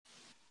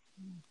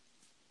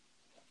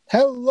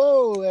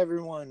Hello,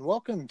 everyone.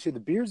 Welcome to the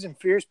Beers and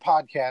Fears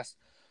podcast,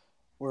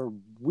 where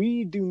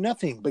we do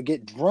nothing but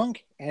get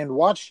drunk and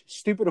watch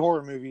stupid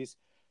horror movies.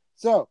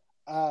 So,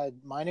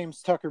 my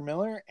name's Tucker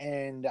Miller,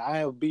 and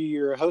I'll be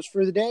your host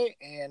for the day.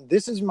 And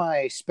this is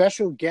my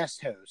special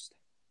guest host.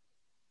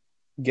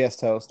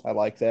 Guest host. I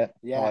like that.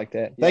 Yeah. I like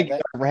that. Yeah, Thank you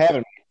for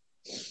having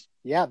me.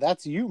 Yeah,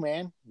 that's you,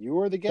 man. You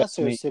are the guest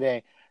That's host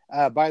today.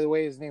 By the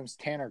way, his name's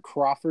Tanner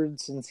Crawford,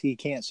 since he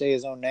can't say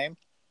his own name.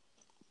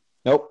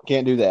 Nope,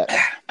 can't do that.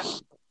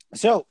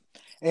 So,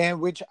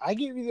 and which I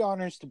give you the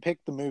honors to pick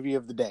the movie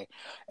of the day.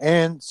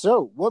 And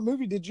so, what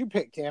movie did you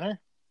pick, Tanner?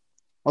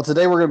 Well,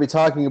 today we're going to be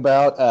talking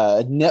about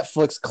a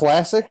Netflix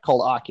classic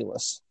called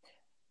Oculus.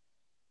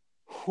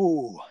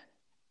 Whew.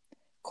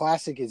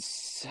 Classic is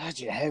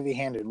such a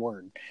heavy-handed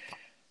word.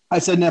 I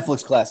said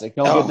Netflix classic.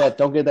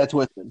 Don't get that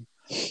twisted.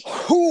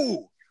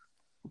 Whew.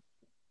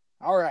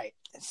 All right.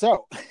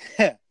 So,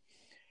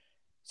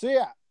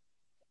 yeah.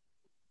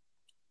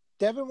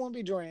 Devin won't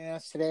be joining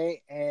us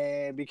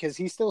today because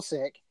he's still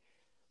sick.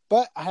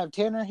 But I have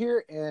Tanner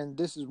here, and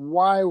this is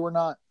why we're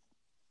not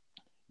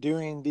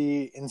doing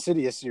the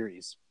Insidious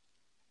series.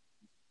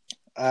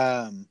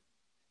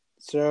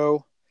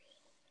 So,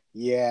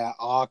 yeah,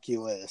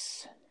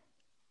 Oculus.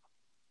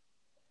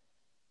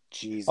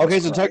 Jesus Okay,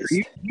 so Christ. Tucker,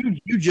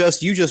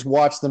 you just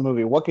watched the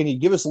movie. What can you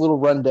give us a little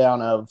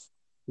rundown of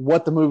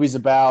what the movie's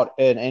about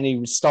and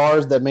any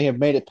stars that may have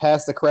made it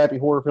past the crappy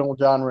horror film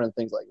genre and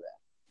things like that?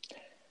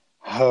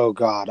 Oh,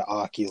 God,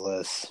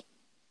 Oculus.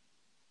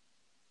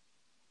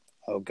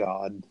 Oh,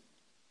 God.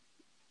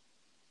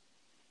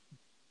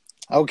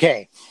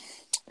 Okay.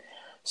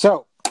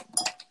 So,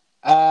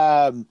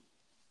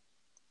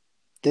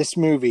 this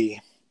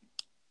movie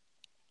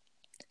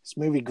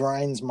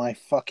grinds my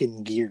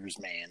fucking gears,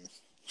 man.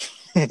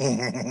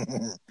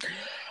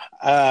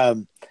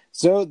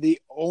 So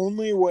the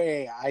only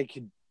way I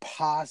could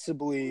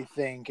possibly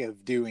think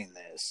of doing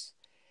this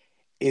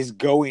is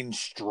going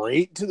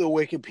straight to the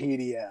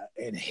Wikipedia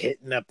and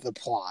hitting up the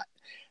plot,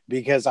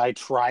 because I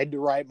tried to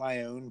write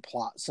my own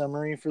plot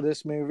summary for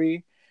this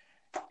movie,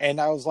 and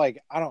I was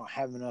like, I don't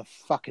have enough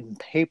fucking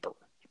paper.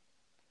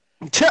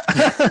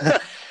 I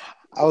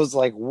was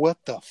like, what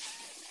the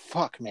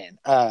fuck, man?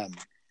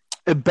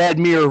 Bad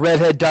Mirror,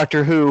 Redhead,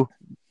 Doctor Who,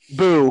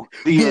 boo,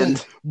 the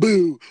end.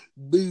 Boo,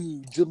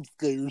 jump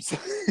scares.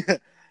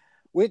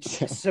 Which,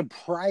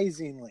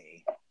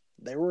 surprisingly,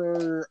 there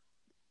were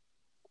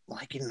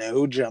like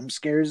no jump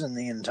scares in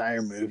the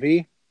entire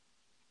movie.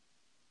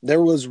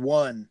 There was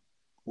one,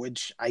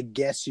 which I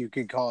guess you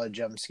could call a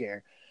jump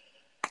scare,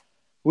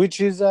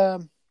 which is,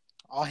 I'll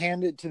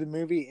hand it to the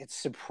movie. It's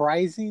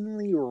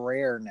surprisingly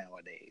rare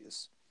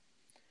nowadays.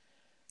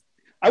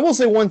 I will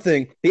say one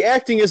thing: the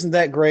acting isn't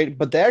that great,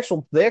 but the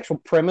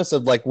actual premise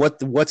of like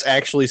what's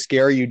actually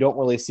scary, you don't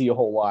really see a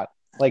whole lot.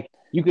 Like,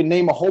 you can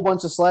name a whole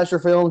bunch of slasher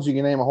films, you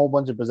can name a whole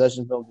bunch of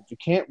possession films, but you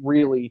can't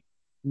really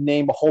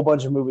name a whole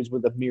bunch of movies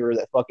with a mirror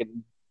that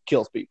fucking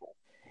kills people.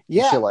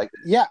 Yeah, shit like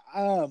that. Yeah.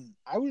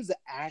 I was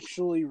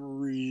actually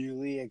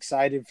really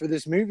excited for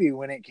this movie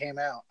when it came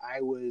out.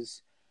 I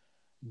was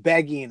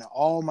begging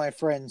all my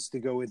friends to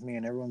go with me,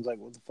 and everyone's like,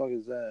 what the fuck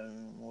is that?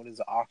 What is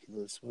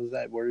Oculus? What does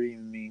that word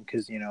even mean?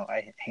 Because,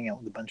 I hang out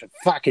with a bunch of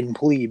fucking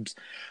plebes.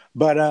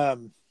 But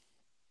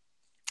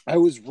I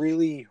was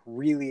really,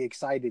 really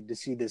excited to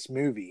see this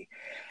movie.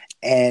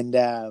 And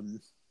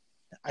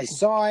I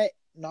saw it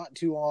not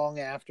too long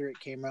after it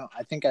came out.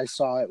 I think I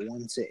saw it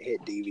once it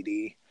hit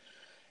DVD.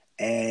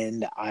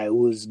 And I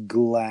was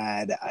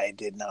glad I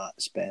did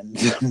not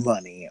spend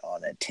money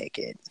on a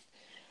ticket.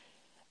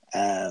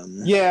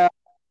 Yeah.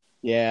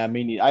 I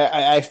mean,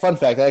 I fun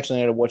fact, I actually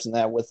ended up watching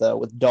that with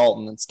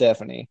Dalton and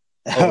Stephanie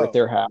over at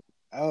their house.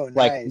 Oh,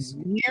 nice.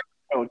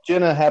 Like,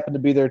 Jenna happened to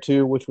be there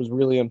too, which was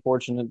really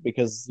unfortunate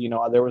because,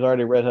 there was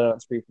already Red Hood on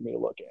screen for me to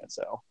look at,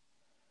 so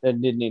I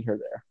didn't need her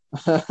there.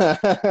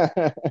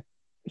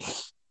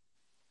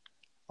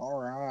 All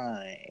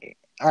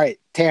right,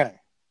 Tanner.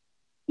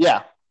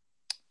 Yeah.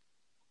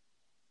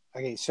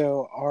 Okay,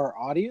 so our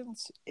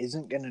audience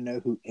isn't going to know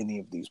who any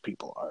of these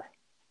people are.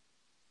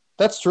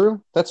 That's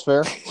true. That's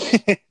fair.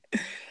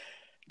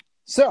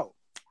 So,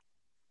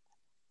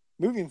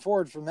 moving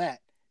forward from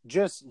that,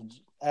 just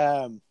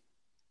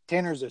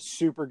Tanner's a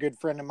super good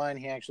friend of mine.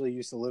 He actually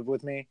used to live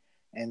with me,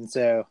 and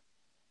so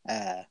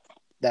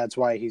that's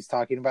why he's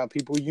talking about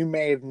people you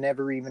may have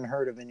never even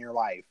heard of in your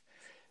life.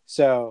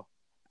 So,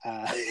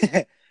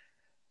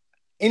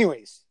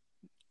 anyways,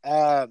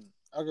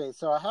 okay,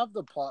 so I have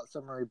the plot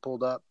summary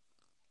pulled up.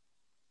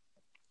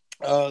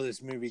 Oh,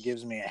 this movie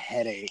gives me a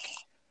headache.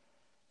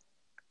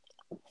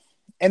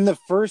 And the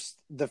first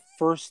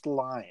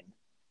line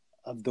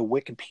of the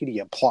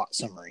Wikipedia plot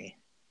summary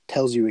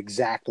tells you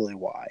exactly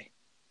why.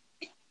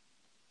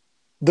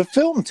 The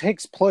film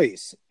takes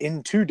place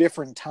in 2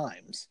 different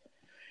times.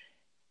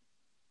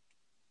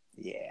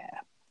 Yeah.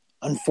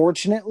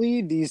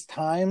 Unfortunately, these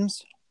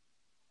times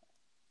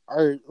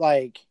are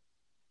like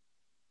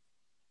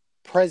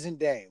present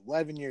day,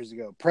 11 years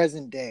ago,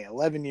 present day,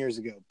 11 years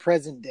ago,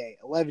 present day,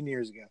 11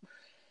 years ago.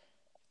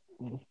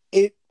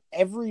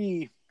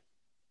 Every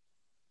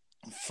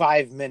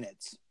 5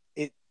 minutes.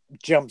 It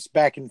jumps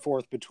back and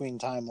forth between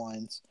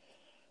timelines.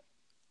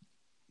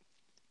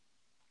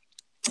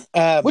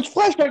 Which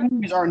flashback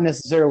movies aren't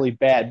necessarily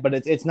bad, but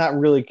it's not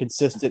really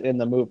consistent in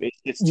the movie.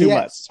 It's too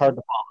much. Yes. It's hard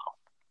to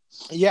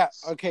follow. Yeah.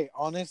 Okay.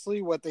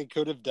 Honestly, what they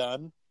could have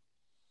done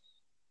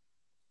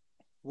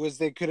was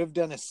they could have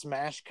done a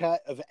smash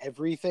cut of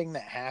everything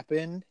that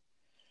happened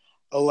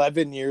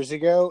 11 years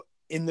ago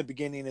in the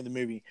beginning of the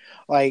movie.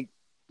 Like,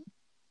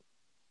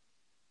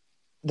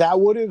 that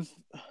would have...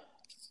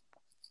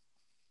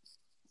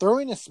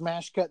 Throwing a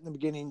smash cut in the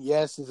beginning,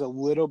 yes, is a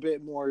little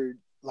bit more,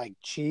 like,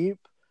 cheap,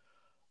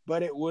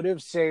 but it would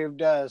have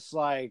saved us,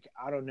 like,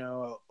 I don't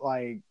know,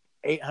 like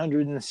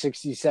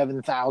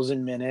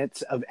 867,000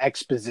 minutes of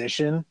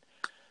exposition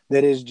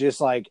that is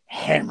just, like,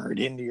 hammered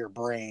into your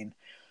brain.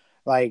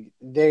 Like,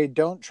 they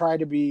don't try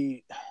to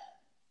be...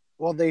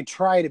 Well, they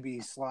try to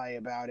be sly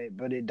about it,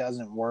 but it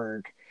doesn't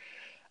work.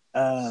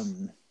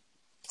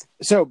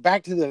 So,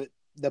 back to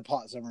the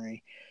plot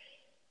summary.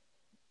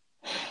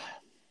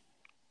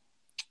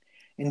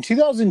 In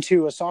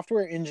 2002, a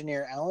software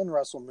engineer, Alan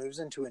Russell, moves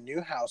into a new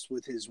house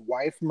with his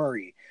wife,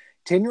 Marie,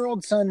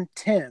 10-year-old son,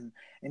 Tim,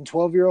 and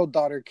 12-year-old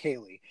daughter,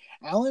 Kaylee.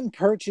 Alan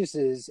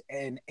purchases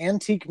an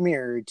antique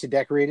mirror to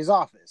decorate his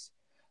office.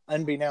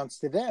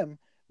 Unbeknownst to them,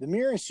 the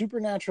mirror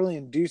supernaturally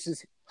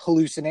induces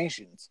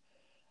hallucinations.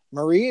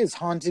 Marie is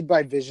haunted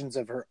by visions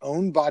of her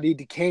own body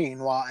decaying,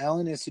 while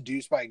Alan is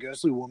seduced by a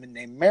ghostly woman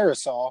named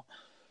Marisol,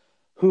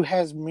 who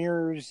has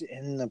mirrors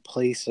in the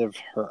place of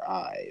her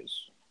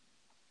eyes.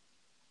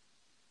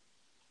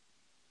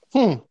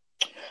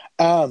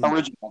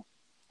 Original.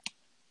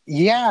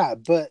 Yeah,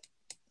 but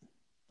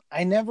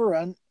I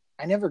never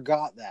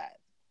got that.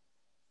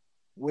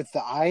 With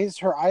the eyes,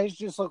 her eyes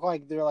just look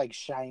like they're like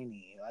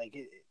shiny,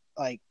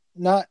 like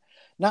not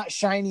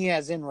shiny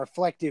as in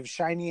reflective,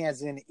 shiny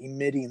as in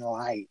emitting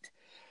light.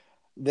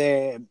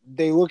 They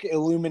look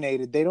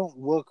illuminated. They don't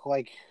look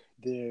like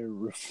they're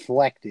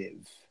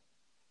reflective.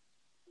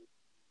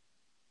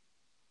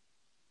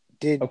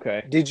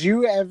 Did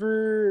you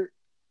ever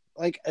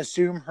like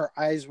assume her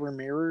eyes were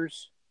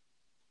mirrors?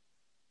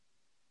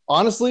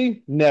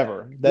 Honestly,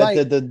 never.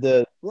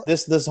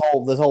 This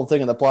whole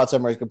thing in the plot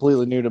summary is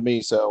completely new to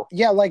me. So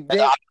yeah, like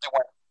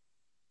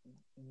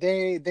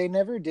they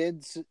never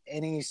did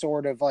any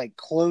sort of like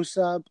close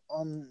up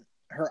on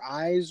her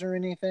eyes or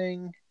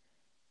anything.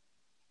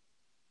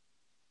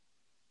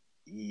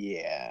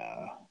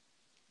 Yeah,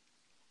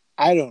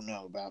 I don't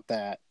know about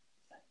that.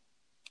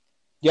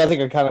 Yeah, I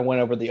think I kind of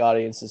went over the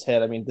audience's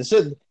head. I mean,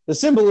 the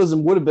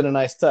symbolism would have been a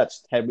nice touch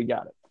had we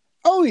got it.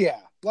 Oh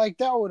yeah, like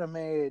that would have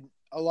made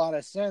a lot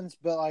of sense.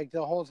 But like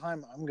the whole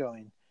time I'm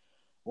going,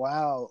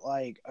 wow,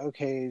 like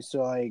okay,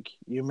 so like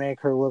you make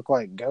her look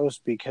like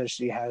Ghost because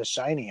she has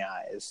shiny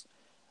eyes.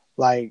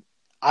 Like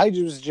I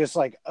was just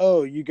like,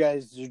 oh, you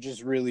guys are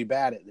just really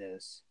bad at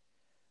this.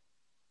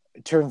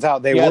 It turns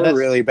out they were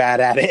really bad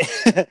at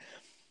it.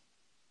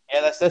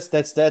 Yeah,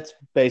 that's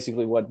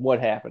basically what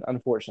happened,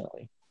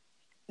 unfortunately.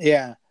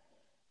 Yeah.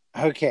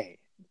 Okay.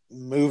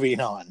 Moving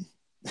on.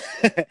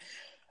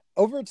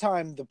 Over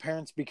time, the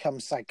parents become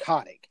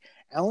psychotic.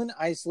 Alan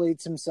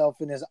isolates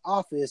himself in his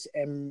office,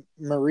 and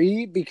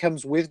Marie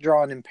becomes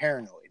withdrawn and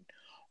paranoid.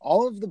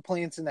 All of the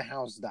plants in the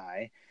house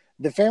die.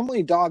 The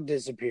family dog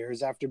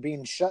disappears after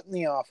being shut in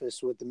the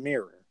office with the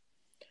mirror.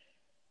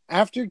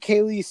 After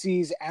Kaylee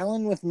sees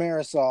Alan with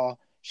Marisol,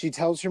 she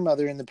tells her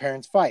mother and the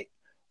parents fight.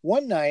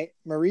 One night,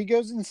 Marie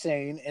goes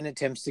insane and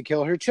attempts to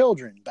kill her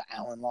children, but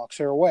Alan locks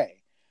her away.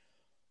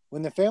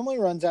 When the family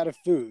runs out of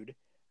food,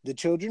 the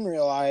children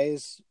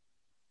realize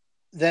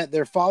that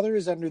their father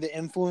is under the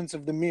influence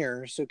of the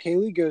mirror, so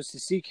Kaylee goes to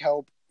seek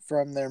help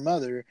from their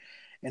mother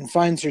and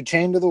finds her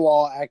chained to the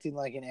wall acting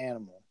like an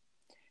animal.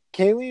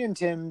 Kaylee and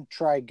Tim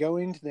try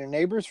going to their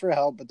neighbors for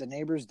help, but the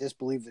neighbors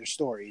disbelieve their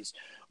stories.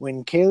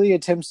 When Kaylee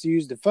attempts to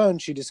use the phone,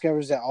 she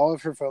discovers that all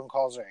of her phone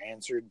calls are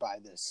answered by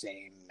the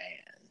same man.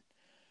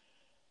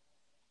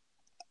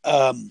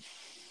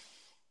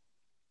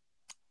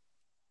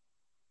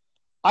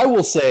 I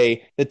will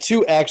say the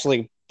two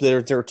actually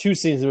there are two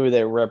scenes in the movie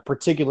that were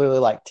particularly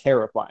like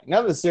terrifying.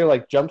 Not necessarily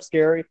like jump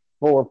scary,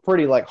 but were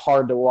pretty like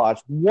hard to watch.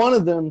 One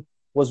of them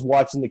was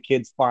watching the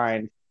kids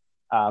find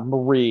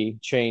Marie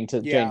chained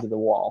to the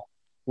wall.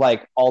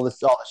 Like all this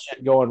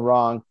shit going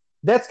wrong.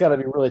 That's got to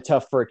be really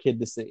tough for a kid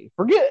to see.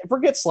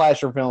 Forget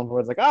slasher films where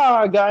it's like,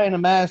 a guy in a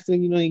mask,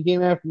 he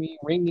came after me,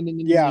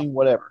 ringing,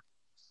 whatever.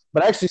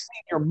 But actually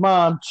seeing your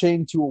mom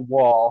chained to a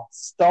wall,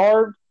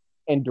 starved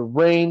and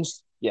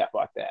deranged, yeah,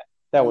 fuck that.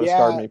 That would have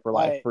scarred me for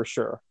life, for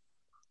sure.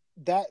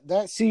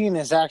 That scene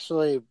is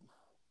actually,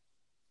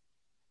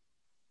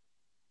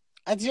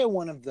 I'd say,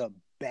 one of the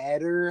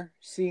better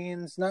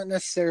scenes. Not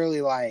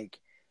necessarily like,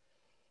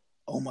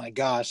 oh my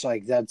gosh,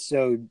 like that's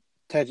so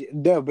touchy.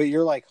 No, but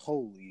you're like,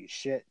 holy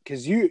shit.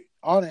 Because you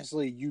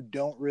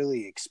don't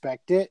really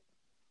expect it.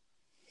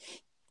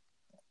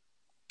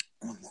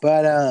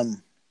 But,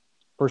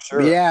 for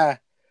sure. Yeah.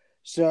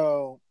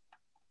 So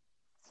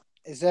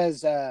it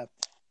says,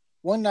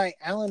 one night,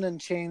 Alan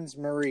unchains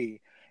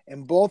Marie,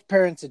 and both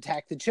parents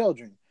attack the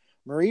children.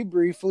 Marie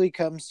briefly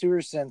comes to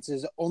her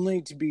senses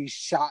only to be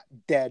shot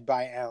dead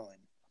by Alan.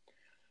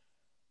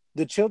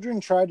 The children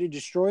try to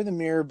destroy the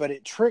mirror, but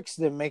it tricks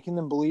them, making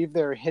them believe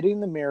they're hitting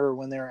the mirror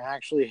when they're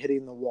actually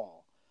hitting the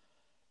wall.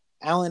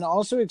 Alan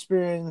also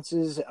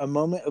experiences a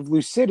moment of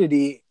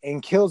lucidity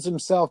and kills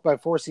himself by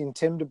forcing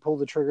Tim to pull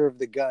the trigger of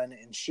the gun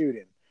and shoot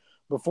him.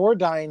 Before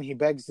dying, he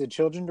begs the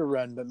children to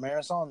run, but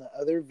Marisol and the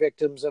other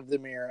victims of the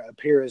mirror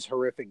appear as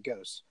horrific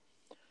ghosts.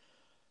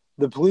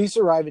 The police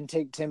arrive and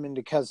take Tim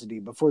into custody.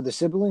 Before the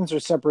siblings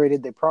are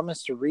separated, they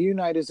promise to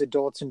reunite as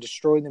adults and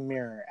destroy the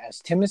mirror. As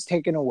Tim is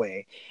taken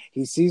away,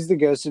 he sees the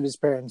ghosts of his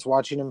parents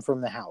watching him from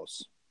the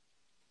house.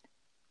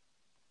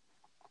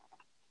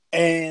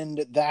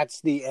 And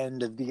that's the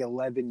end of the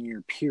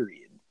 11-year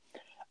period.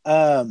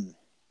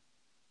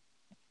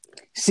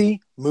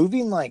 See,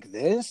 moving like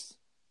this,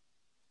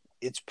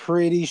 it's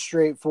pretty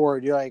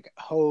straightforward. You're like,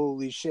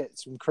 holy shit,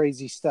 some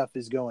crazy stuff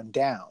is going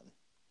down.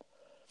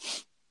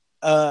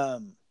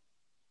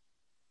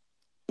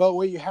 But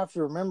what you have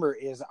to remember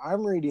is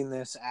I'm reading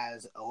this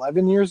as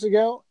 11 years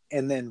ago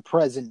and then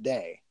present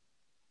day.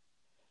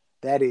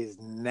 That is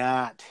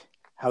not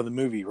how the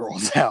movie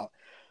rolls out.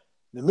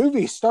 The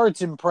movie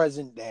starts in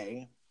present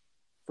day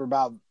for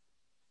about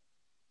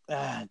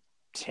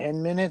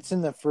 10 minutes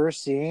in the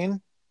first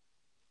scene.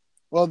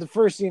 Well, the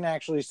first scene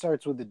actually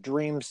starts with a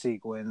dream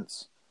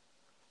sequence,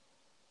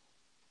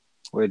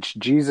 which,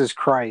 Jesus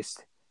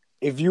Christ,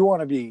 if you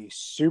want to be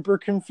super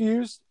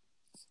confused,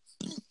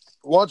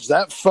 watch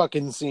that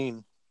fucking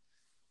scene.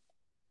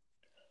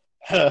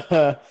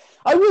 I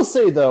will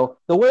say, though,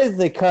 the way that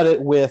they cut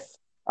it with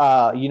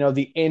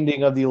the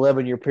ending of the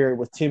 11-year period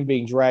with Tim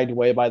being dragged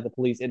away by the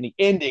police, and the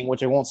ending,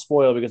 which I won't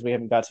spoil because we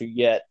haven't got to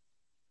yet,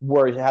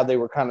 where how they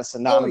were kind of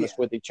synonymous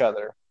with each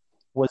other,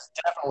 was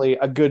definitely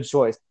a good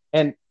choice.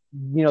 And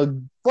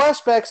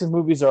flashbacks in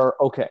movies are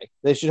okay;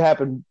 they should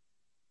happen.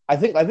 I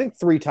think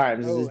 3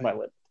 times is my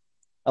limit,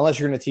 unless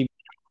you're in a TV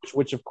show,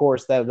 which of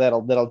course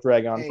that'll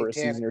drag on for a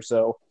season or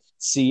so.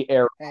 See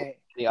Arrow,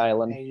 the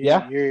island.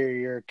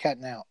 You're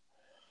cutting out.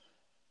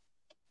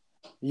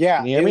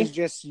 Yeah, it was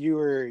just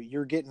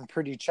you're getting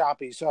pretty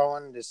choppy, so I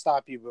wanted to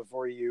stop you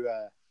before you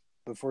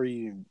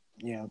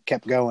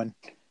kept going.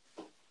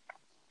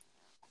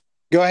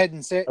 Go ahead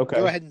and say. Okay.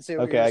 Go ahead and say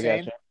what you're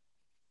saying.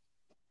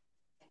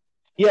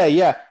 Gotcha.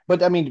 Yeah,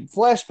 but I mean,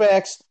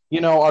 flashbacks,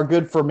 are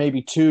good for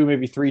maybe 2,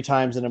 maybe 3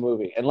 times in a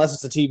movie, unless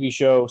it's a TV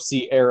show.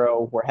 See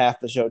Arrow, where half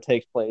the show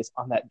takes place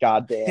on that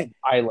goddamn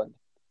island.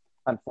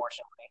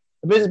 Unfortunately.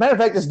 But as a matter of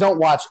fact, just don't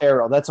watch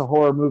Arrow. That's a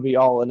horror movie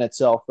all in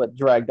itself, but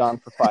dragged on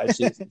for 5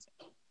 seasons.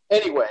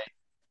 Anyway,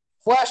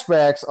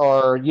 flashbacks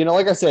are,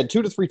 like I said,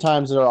 2 to 3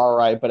 times are all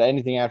right, but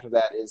anything after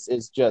that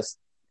is just,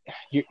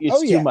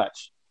 it's too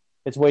much.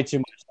 It's way too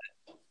much.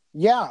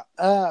 Yeah,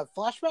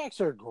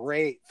 flashbacks are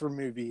great for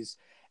movies,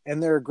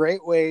 and they're a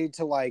great way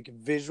to,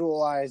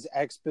 visualize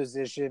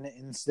exposition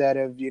instead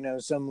of,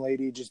 some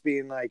lady just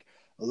being like,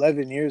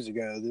 11 years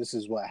ago, this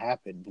is what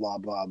happened, blah,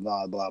 blah,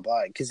 blah, blah,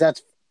 blah, because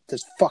that's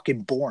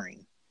fucking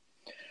boring.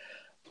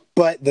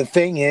 But the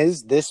thing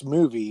is, this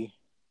movie...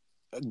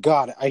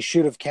 God, I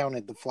should have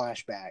counted the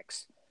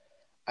flashbacks.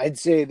 I'd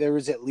say there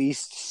was at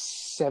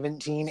least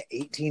 17,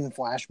 18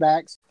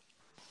 flashbacks.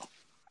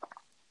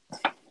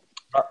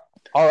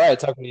 All right,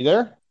 talking to you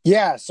there?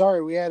 Yeah,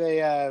 sorry, we had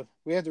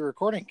the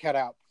recording cut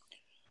out.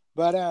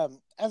 But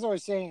as I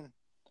was saying,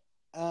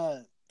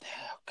 God,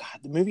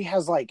 the movie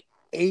has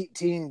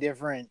 18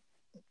 different,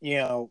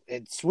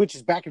 it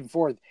switches back and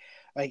forth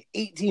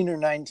 18 or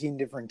 19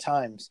 different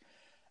times.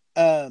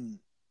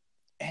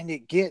 And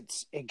it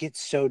gets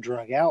so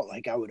drug out.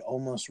 I would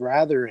almost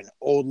rather an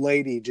old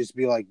lady just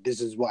be like, this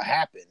is what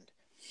happened.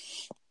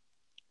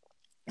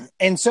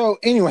 And so,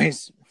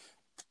 anyways,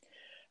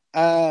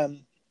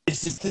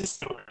 this is the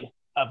story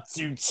of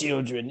 2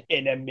 children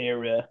in a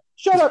mirror.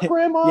 Shut up,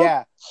 Grandma.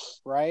 Yeah,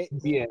 right.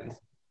 The end.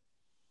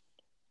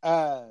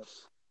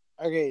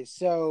 Okay,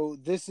 so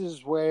this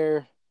is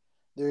where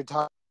they're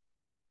talking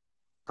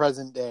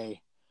present day.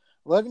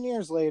 11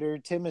 years later,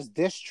 Tim is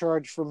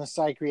discharged from a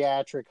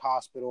psychiatric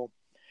hospital,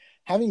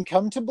 having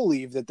come to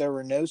believe that there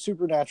were no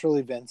supernatural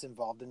events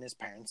involved in his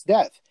parents'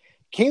 death.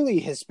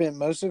 Kaylee has spent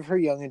most of her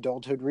young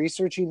adulthood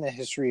researching the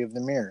history of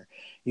the mirror.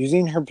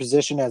 Using her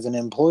position as an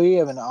employee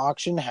of an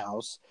auction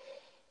house,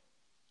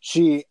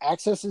 she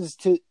obtains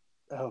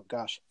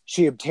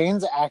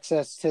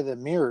access to the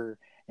mirror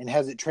and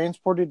has it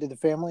transported to the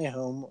family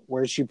home,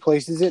 where she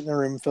places it in a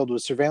room filled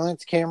with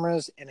surveillance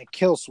cameras and a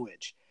kill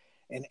switch,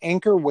 an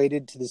anchor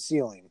weighted to the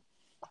ceiling.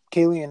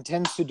 Kaylee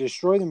intends to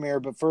destroy the mirror,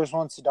 but first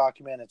wants to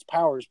document its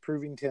powers,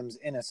 proving Tim's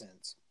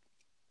innocence.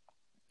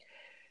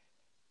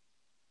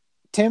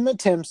 Tim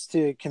attempts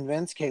to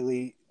convince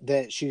Kaylee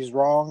that she's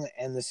wrong,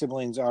 and the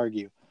siblings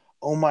argue.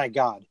 Oh my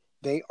God,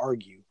 they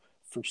argue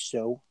for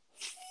so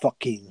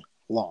fucking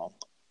long.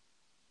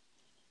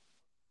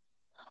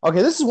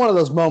 Okay, this is one of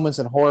those moments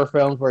in horror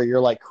films where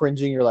you're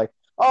cringing. You're like,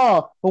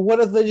 oh, but what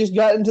if they just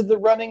got into the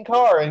running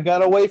car and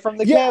got away from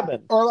the Yeah,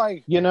 cabin? or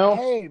like, You know?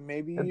 hey,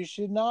 maybe you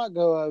should not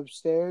go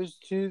upstairs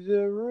to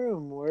the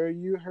room where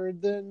you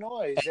heard the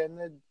noise and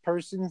the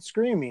person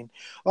screaming.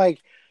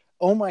 Like,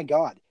 oh my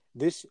god,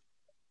 this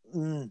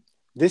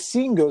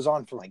scene goes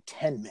on for like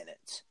 10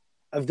 minutes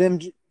of them.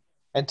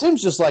 And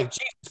Tim's just like,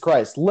 Jesus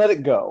Christ, let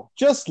it go.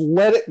 Just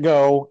let it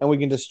go, and we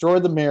can destroy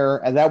the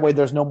mirror, and that way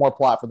there's no more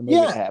plot for the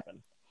movie to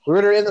happen. We're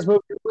going to end this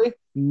movie quickly?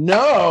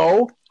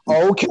 No.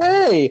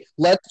 Okay,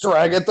 let's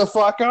drag it the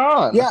fuck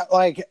on. Yeah,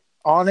 like,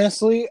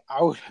 honestly,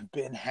 I would have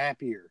been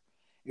happier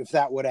if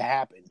that would have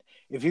happened.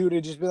 If he would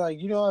have just been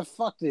like, you know what,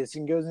 fuck this,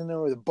 and goes in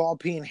there with a ball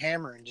peen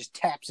hammer and just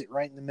taps it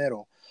right in the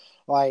middle.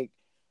 Like,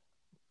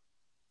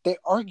 they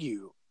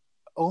argue.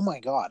 Oh my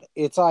god.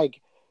 It's like,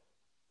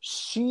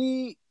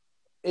 she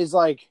is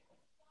like,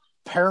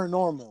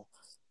 paranormal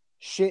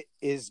shit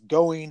is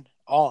going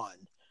on.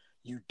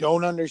 You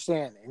don't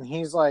understand. And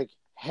he's like,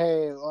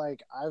 hey,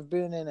 like, I've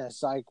been in a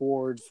psych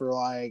ward for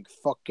like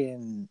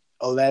fucking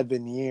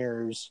 11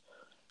 years.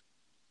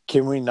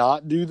 Can we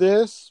not do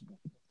this?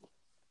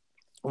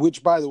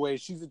 Which, by the way,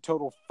 she's a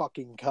total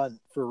fucking cunt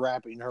for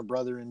wrapping her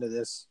brother into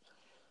this.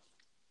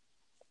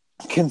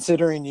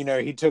 Considering, you know,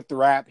 he took the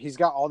rap. He's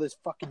got all this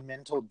fucking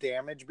mental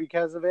damage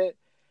because of it.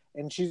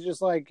 And she's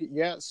just like,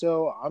 yeah,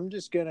 so I'm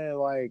just going to,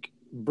 like,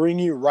 bring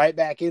you right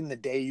back in the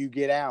day you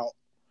get out.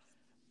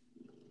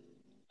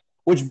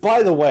 Which,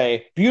 by the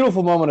way,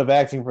 beautiful moment of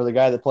acting for the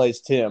guy that plays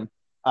Tim.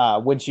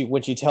 When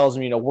she tells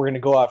him, you know, we're going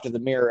to go after the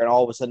mirror, and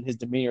all of a sudden his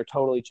demeanor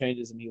totally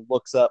changes, and he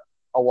looks up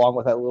along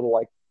with that little,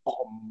 like,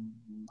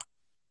 boom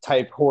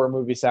type horror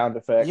movie sound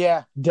effect.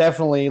 Yeah.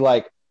 Definitely,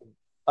 like,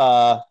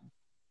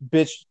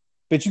 bitch,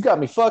 you got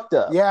me fucked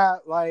up. Yeah,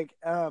 like,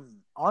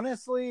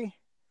 honestly,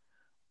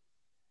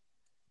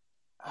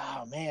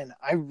 oh man,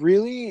 I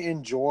really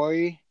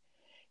enjoy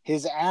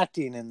his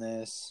acting in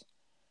this.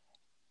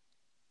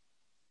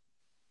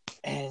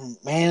 And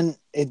man,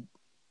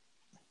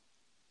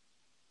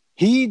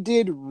 he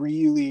did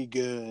really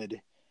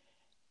good.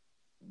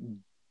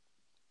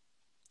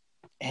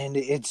 And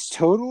it's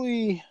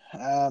totally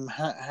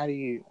how do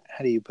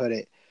you put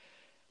it?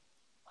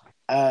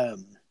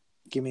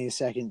 Give me a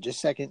second, just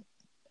a second.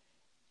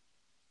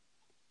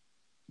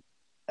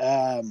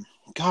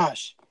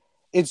 Gosh,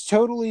 it's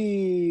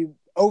totally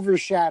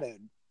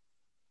overshadowed.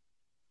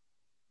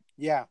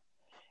 Yeah,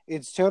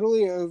 it's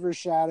totally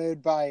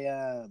overshadowed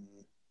by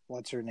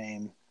what's her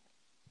name?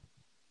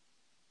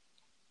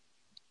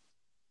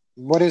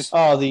 What is?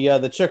 Oh,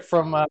 the chick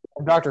from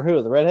Doctor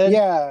Who, the redhead.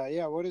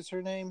 Yeah. What is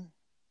her name?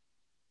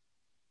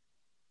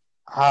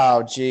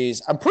 Oh,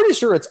 geez, I'm pretty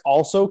sure it's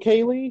also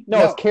Kaylee.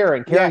 No, it's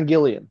Karen. Karen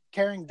Gillan.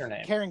 Karen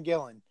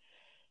Gillan.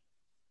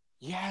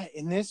 Yeah,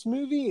 in this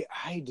movie,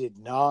 I did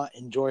not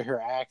enjoy her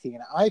acting,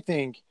 and I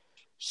think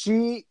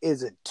she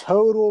is a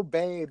total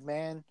babe,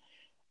 man.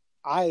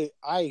 I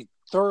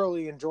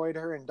thoroughly enjoyed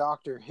her in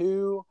Doctor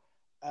Who.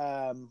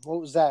 What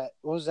was that?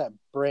 What was that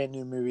brand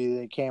new movie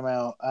that came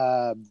out?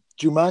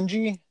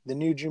 Jumanji, the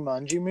new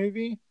Jumanji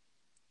movie.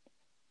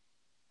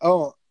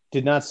 Oh,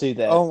 did not see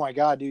that. Oh my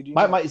god, dude!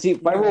 My watch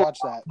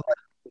that.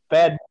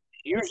 Bad.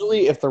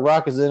 Usually, if The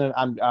Rock is in it,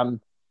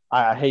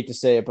 I hate to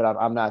say it, but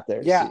I'm not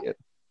there to see it.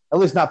 At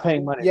least not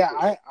paying money.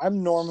 Yeah,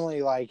 I'm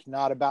normally like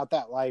not about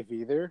that life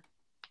either,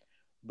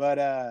 but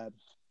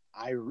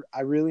I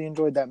really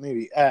enjoyed that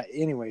movie.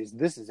 Anyways,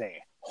 this is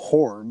a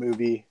horror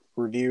movie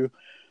review,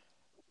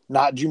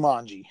 not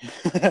Jumanji.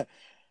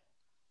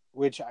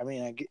 Which, I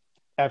mean,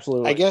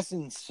 absolutely. I guess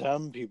in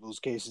some people's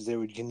cases they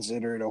would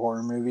consider it a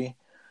horror movie.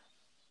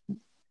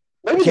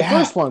 Maybe the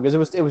first one,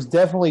 because it was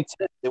definitely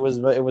it was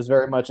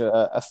very much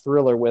a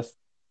thriller with,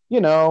 you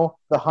know,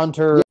 the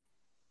hunter.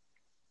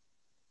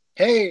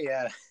 Hey,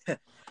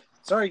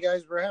 sorry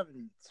guys, we're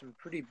having some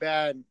pretty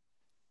bad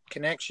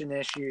connection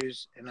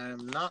issues, and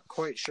I'm not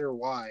quite sure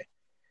why.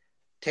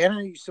 Tanner,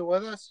 are you still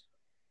with us?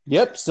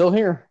 Yep, still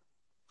here.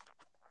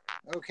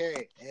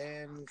 Okay,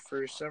 and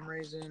for some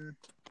reason,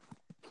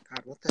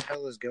 God, what the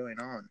hell is going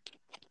on?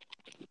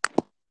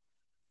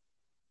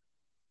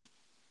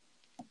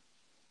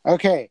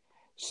 Okay,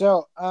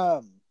 so,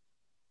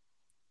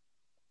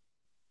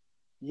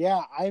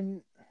 yeah,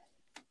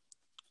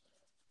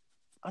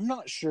 I'm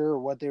not sure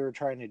what they were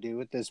trying to do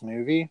with this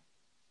movie.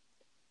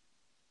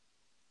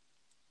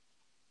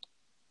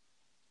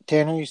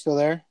 Tanner, you still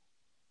there?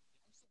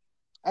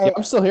 Yeah,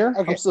 I'm still here.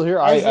 Okay. I'm still here.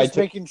 I was just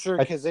making sure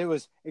because it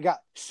got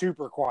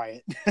super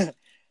quiet.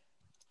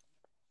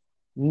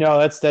 No,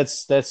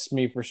 that's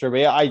me for sure. But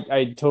yeah,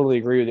 I totally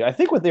agree with you. I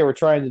think what they were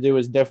trying to do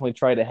is definitely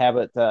try to have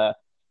it.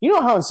 You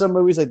know how in some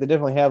movies, like, they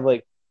definitely have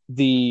like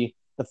the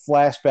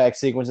flashback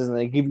sequences, and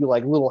they give you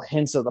like little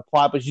hints of the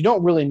plot, but you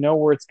don't really know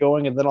where it's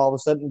going, and then all of a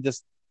sudden it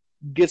just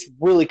gets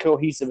really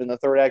cohesive in the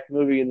third act of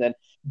the movie, and then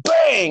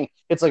bang,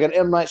 it's like an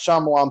M. Night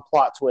Shyamalan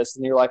plot twist,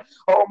 and you're like,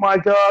 oh my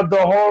god,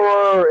 the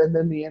horror, and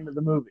then the end of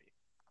the movie,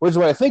 which is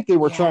what I think they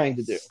were trying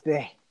to do.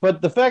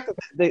 But the fact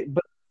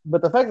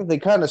that they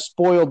kind of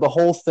spoiled the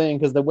whole thing,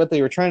 because what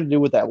they were trying to do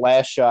with that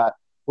last shot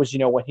was, you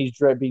know, when he's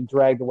being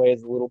dragged away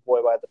as a little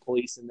boy by the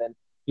police, and then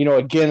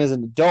again as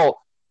an adult,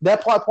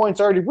 that plot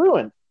point's already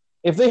ruined.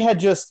 If they had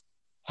just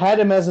had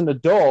him as an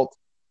adult,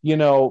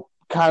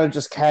 kind of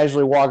just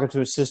casually walk up to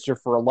his sister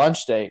for a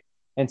lunch date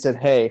and said,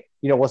 "Hey,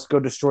 let's go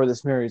destroy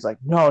this mirror." He's like,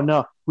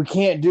 "No, we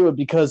can't do it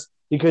because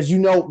they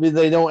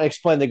don't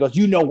explain." They goes,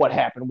 "You know what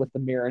happened with the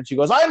mirror," and she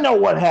goes, "I know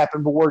what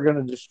happened, but we're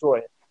gonna destroy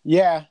it."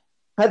 Yeah.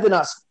 Had they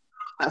not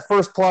that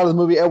first plot of the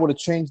movie, it would have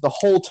changed the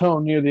whole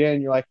tone near the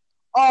end. You're like,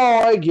 "Oh,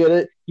 I get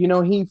it.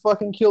 He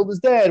fucking killed his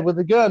dad with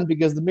a gun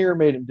because the mirror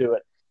made him do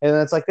it." And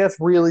it's like, that's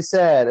really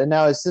sad. And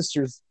now his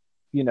sister's,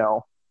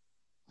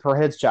 her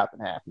head's chopped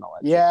in half and all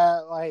that. Yeah,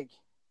 like,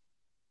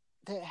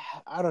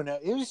 I don't know.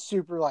 It was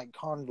super, like,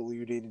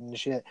 convoluted and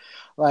shit.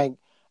 Like,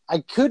 I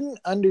couldn't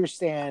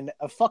understand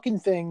a fucking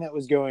thing that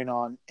was going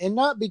on. And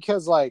not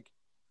because, like,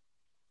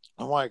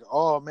 I'm like,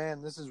 oh,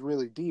 man, this is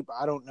really deep.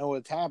 I don't know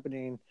what's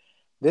happening.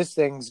 This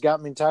thing's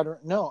got me tied.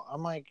 No,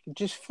 I'm like,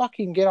 just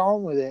fucking get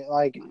on with it.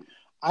 Like,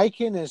 I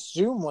can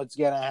assume what's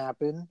going to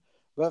happen,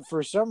 but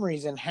for some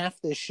reason,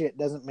 half this shit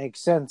doesn't make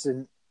sense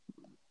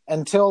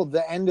until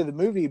the end of the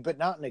movie, but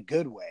not in a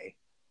good way.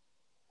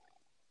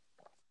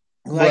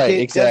 Like, right,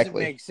 it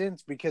exactly. doesn't make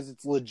sense because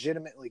it's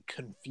legitimately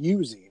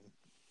confusing.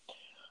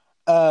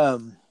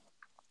 So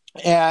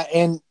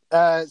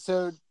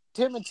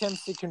Tim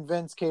attempts to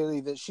convince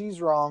Kaylee that she's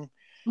wrong,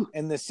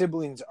 and the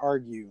siblings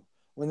argue.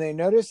 When they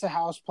notice the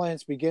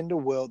houseplants begin to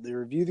wilt, they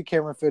review the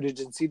camera footage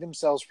and see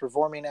themselves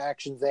performing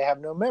actions they have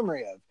no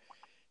memory of.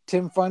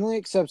 Tim finally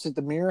accepts that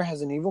the mirror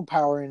has an evil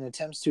power and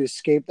attempts to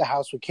escape the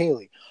house with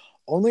Kaylee,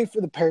 only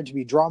for the pair to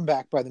be drawn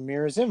back by the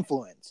mirror's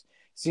influence.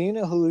 Seeing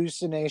a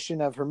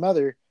hallucination of her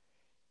mother,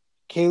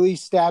 Kaylee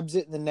stabs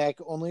it in the neck,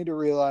 only to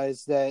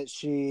realize that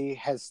she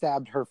has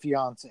stabbed her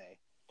fiancé.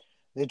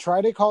 They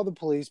try to call the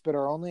police, but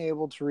are only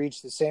able to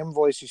reach the same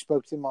voice who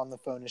spoke to them on the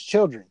phone as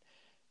children.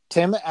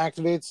 Tim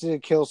activates the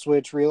kill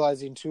switch,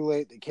 realizing too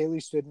late that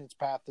Kaylee stood in its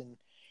path and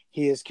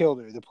he has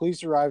killed her. The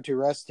police arrive to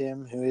arrest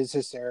him, who is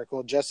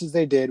hysterical, just as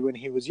they did when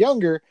he was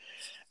younger.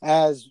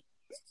 As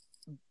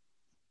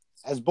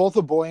both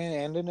a boy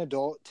and an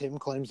adult, Tim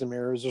claims the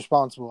mirror is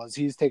responsible. As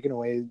he's taken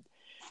away,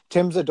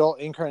 Tim's adult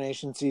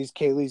incarnation sees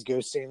Kaylee's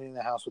ghost standing in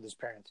the house with his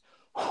parents.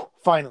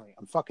 Finally,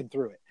 I'm fucking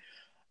through it.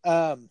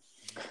 No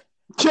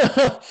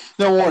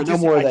more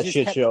of that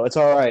shit show. It's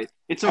all right.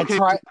 It's okay.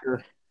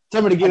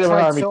 Somebody get him an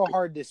army. So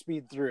hard to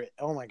speed through it.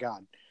 Oh my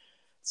god.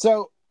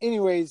 So,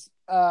 anyways,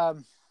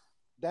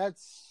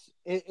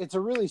 it's a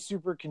really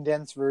super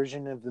condensed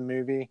version of the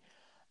movie.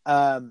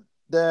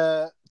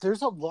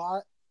 There's a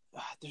lot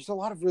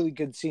of really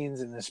good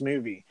scenes in this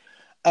movie.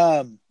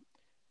 None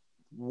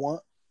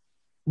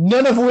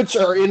of which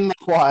are in the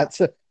plot.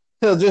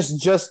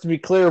 Just to be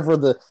clear for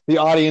the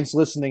audience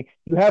listening,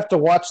 you have to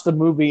watch the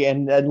movie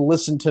and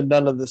listen to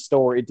none of the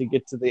story to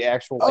get to the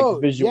actual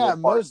visual. Yeah,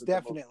 most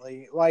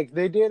definitely. Like,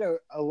 they did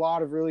a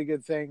lot of really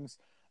good things.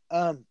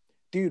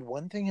 Dude,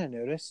 one thing I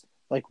noticed,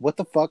 like, what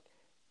the fuck?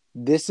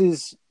 This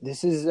is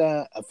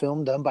a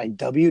film done by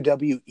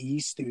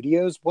WWE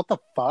Studios. What the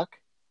fuck?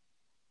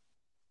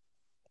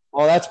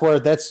 Well,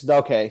 that's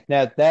okay.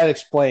 Now that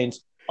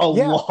explains a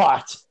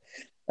lot.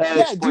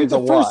 Dude,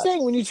 the first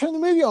thing when you turn the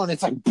movie on,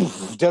 it's like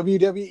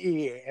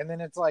WWE, and then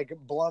it's like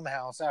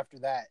Blumhouse after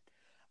that.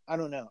 I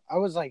don't know. I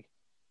was like,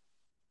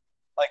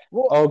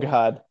 oh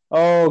god.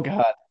 Oh,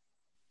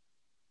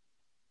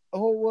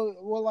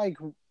 well, like,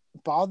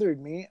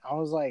 bothered me. I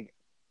was like,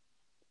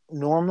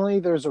 normally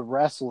there's a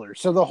wrestler,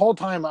 so the whole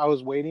time I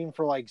was waiting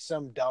for like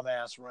some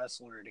dumbass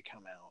wrestler to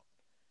come out.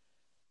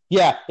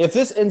 Yeah, if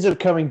this ends up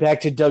coming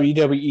back to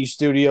WWE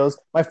Studios,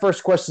 my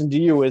first question to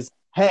you is,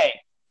 hey,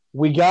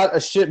 we got a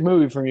shit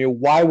movie from you.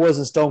 Why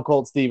wasn't Stone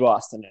Cold Steve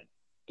Austin in?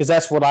 Because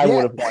that's what I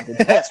would have wanted.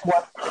 That's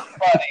what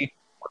everybody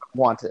would have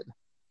wanted.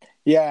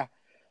 Yeah.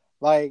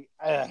 Like,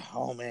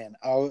 oh man.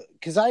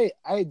 Because I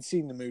had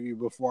seen the movie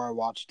before I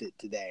watched it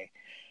today.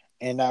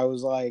 And I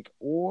was like,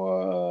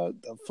 what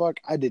the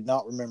fuck? I did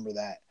not remember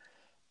that.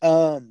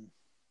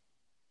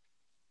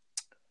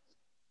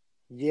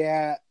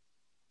 Yeah.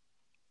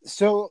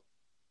 So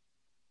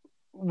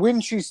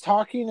when she's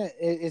talking,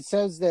 it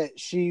says that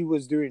she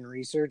was doing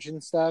research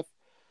and stuff.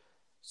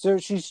 So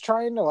she's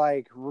trying to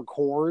like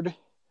record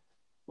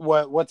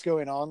what's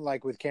going on,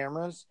 like with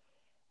cameras,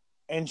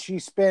 and she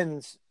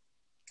spends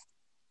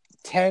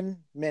 10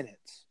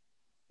 minutes,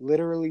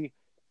 literally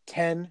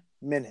 10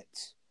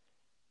 minutes,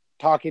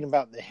 talking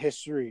about the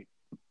history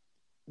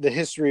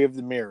of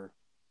the mirror.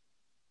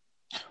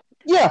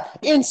 Yeah,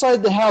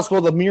 inside the house,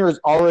 well, the mirror's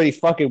already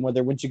fucking with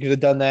her when she could have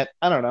done that,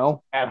 I don't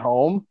know, at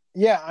home.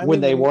 Yeah,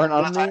 when they weren't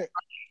on a time.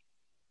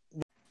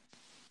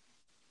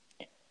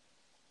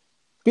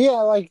 But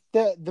yeah, like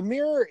the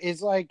mirror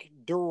is like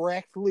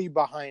directly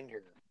behind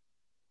her,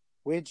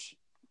 which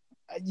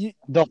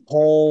the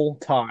whole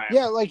time.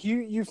 Yeah, like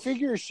you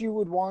figure she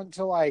would want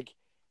to like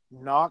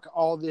knock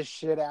all this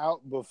shit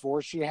out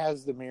before she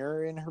has the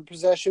mirror in her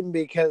possession,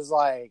 because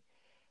like,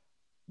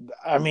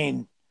 I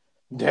mean,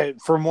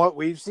 from what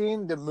we've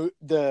seen,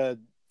 the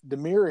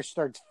mirror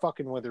starts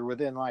fucking with her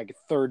within like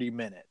 30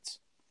 minutes.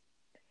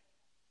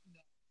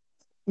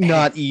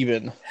 Not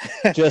even.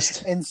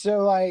 Just And so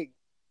like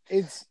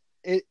it's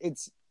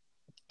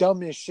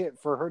dumb as shit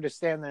for her to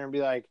stand there and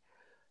be like,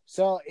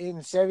 so in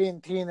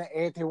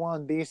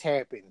 1781 this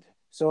happened.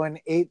 So in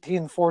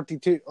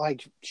 1842,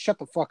 like, shut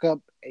the fuck up.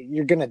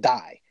 You're gonna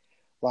die.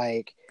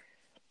 Like,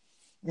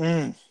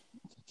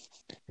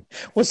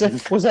 was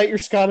that your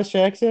Scottish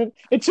accent?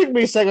 It took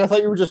me a second. I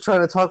thought you were just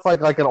trying to talk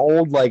like an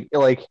old like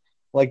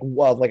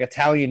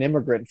Italian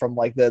immigrant from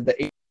like the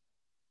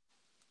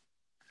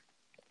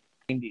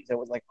 80s. It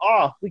was like,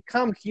 oh, we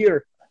come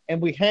here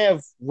and we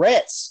have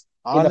rats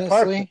in the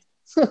park.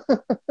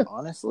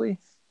 Honestly,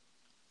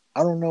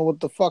 I don't know what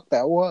the fuck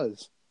that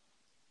was.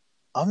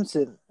 I'm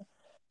sitting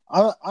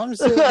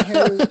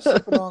here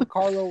sipping on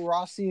Carlo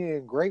Rossi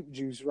and grape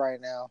juice right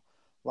now.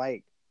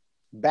 Like,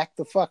 back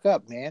the fuck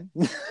up, man.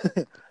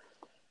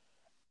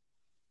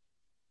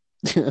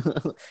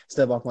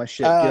 Step off my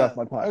shit. Get off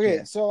my podcast.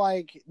 Okay, so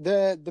like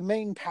the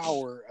main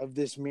power of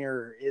this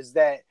mirror is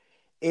that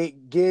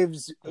it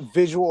gives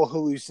visual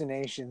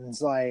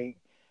hallucinations. Like,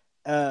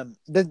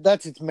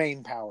 that's its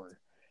main power.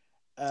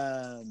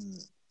 And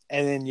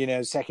then, you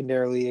know,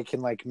 secondarily, it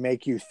can like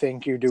make you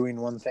think you're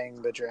doing one thing,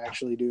 but you're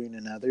actually doing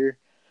another.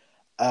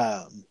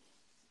 A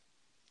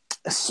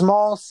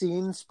small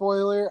scene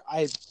spoiler.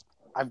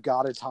 I've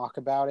got to talk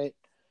about it.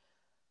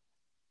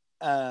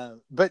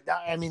 But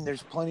I mean,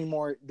 there's plenty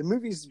more. The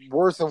movie's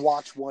worth a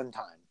watch one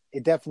time.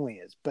 It definitely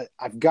is. But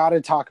I've got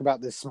to talk about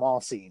this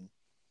small scene.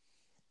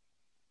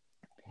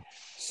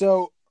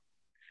 So,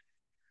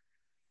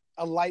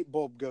 a light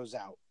bulb goes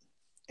out,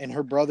 and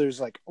her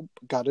brother's like, "Oh,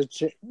 gotta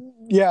check."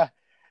 Yeah.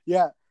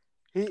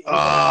 He's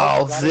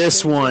like,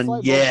 this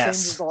one, yes.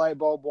 Changes the light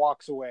bulb,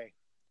 walks away.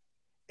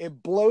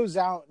 It blows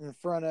out in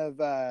front of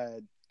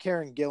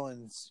Karen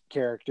Gillan's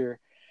character.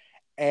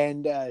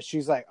 And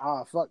she's like,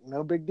 "Oh fuck,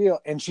 no big deal."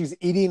 And she's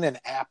eating an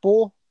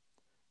apple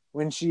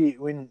when she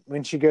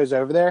goes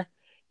over there,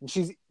 and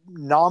she's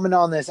nomming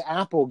on this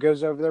apple.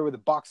 Goes over there with a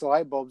box of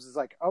light bulbs. Is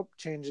like, "Oh,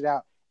 change it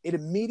out." It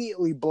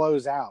immediately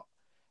blows out,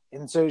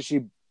 and so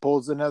she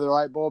pulls another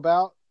light bulb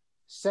out,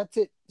 sets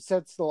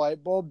the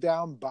light bulb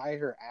down by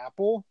her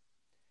apple,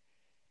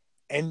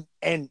 and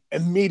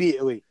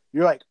immediately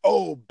you're like,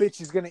 "Oh, bitch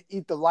is gonna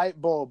eat the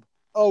light bulb.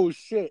 Oh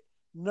shit,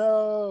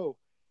 no!"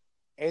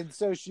 And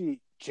so she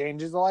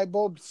changes the light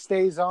bulb,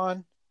 stays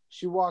on.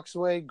 She walks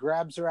away,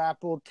 grabs her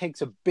apple,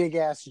 takes a big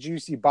ass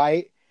juicy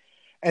bite,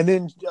 and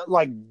then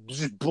like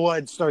just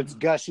blood starts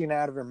gushing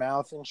out of her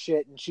mouth and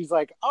shit. And she's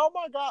like, "Oh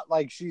my god!"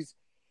 Like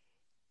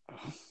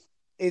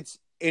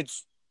it's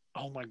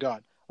oh my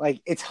god,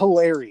 like it's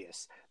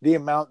hilarious the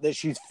amount that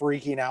she's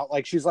freaking out.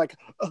 Like she's like,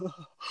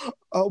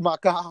 "Oh my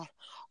god!"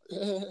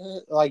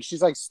 Like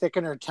she's like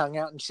sticking her tongue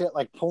out and shit,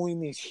 like pulling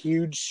these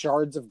huge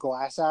shards of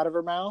glass out of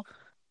her mouth.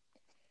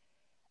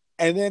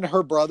 And then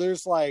her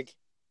brother's like,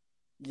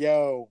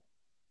 "Yo,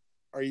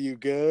 are you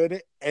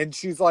good?" And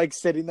she's like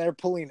sitting there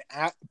pulling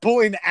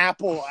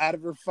apple out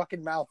of her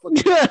fucking mouth.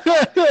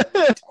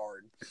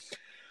 Hard.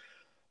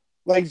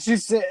 Like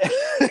she's sitting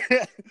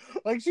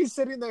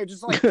there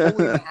just like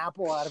pulling an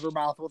apple out of her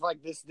mouth with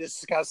like this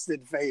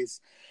disgusted face.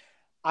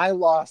 I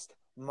lost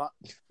my.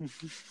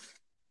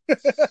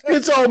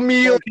 It's all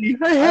mealy.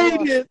 I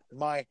hate it.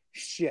 My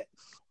shit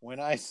when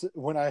I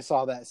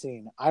saw that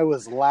scene. I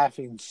was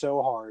laughing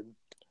so hard.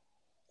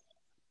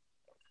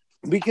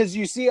 Because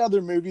you see other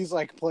movies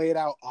like play it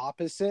out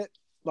opposite.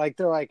 Like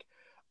they're like,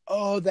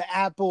 "Oh, the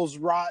apple's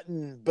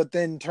rotten," but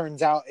then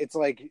turns out it's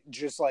like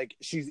just like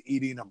she's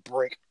eating a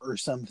brick or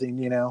something,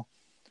 you know.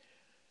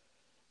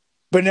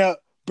 But no,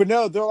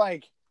 they're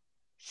like,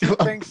 she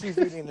thinks she's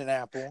eating an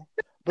apple,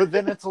 but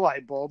then it's a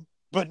light bulb.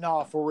 But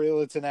nah, for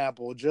real, it's an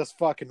apple. Just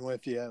fucking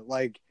with you.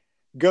 Like,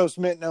 ghost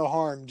meant no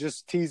harm,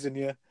 just teasing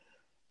you.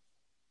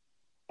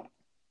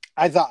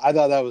 I thought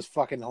that was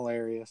fucking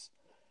hilarious.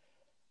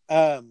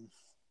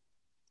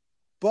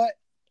 But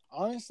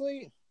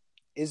honestly,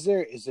 is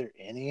there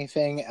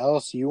anything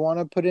else you want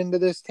to put into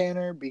this,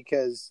 Tanner?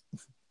 Because,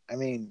 I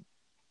mean,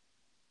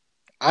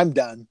 I'm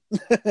done.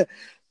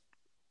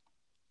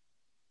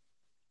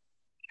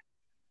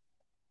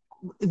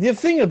 The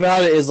thing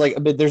about it is like,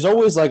 there's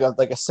always like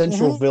a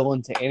central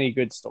villain to any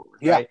good story,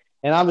 right?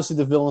 And obviously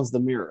the villain's the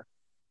mirror.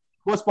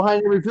 What's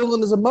behind every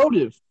villain is a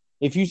motive.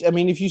 If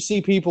you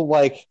see people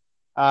like,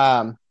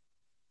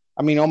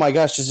 oh my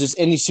gosh, just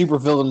any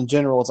supervillain in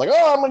general. It's like,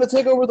 "Oh, I'm going to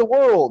take over the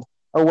world,"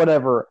 or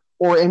whatever.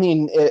 Or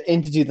any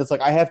entity that's like,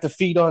 "I have to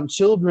feed on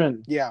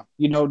children,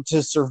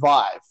 to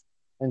survive,"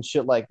 and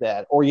shit like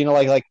that. Or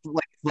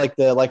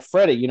like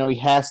Freddy, there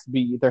has to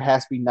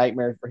be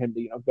nightmares for him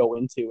to go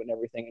into and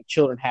everything, and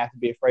children have to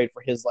be afraid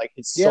for his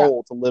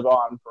soul to live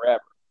on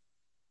forever.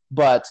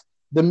 But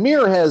the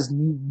mirror has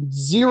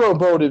zero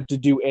motive to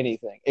do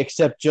anything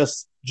except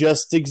just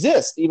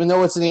exist, even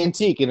though it's an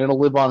antique and it'll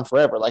live on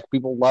forever. Like,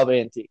 people love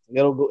antiques.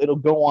 It'll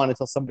go on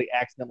until somebody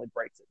accidentally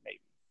breaks it, maybe.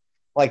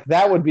 Like,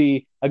 that would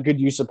be a good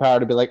use of power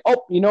to be like,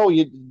 "Oh, I'm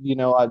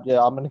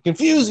going to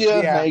confuse you.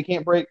 Yeah. You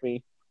can't break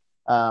me."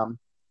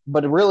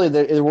 But really,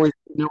 there was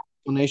no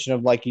explanation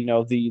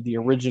of the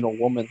original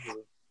woman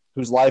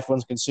whose life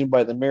was consumed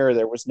by the mirror,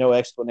 there was no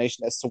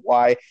explanation as to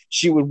why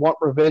she would want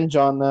revenge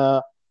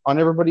on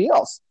everybody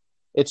else.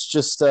 It's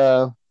just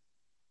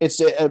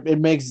it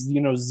makes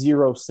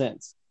zero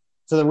sense.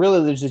 So then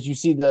really, there's just you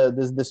see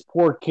this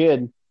poor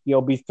kid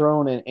be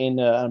thrown in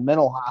a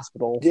mental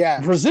hospital,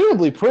 Yeah,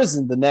 presumably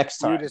prison the next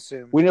time. you'd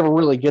assume. We never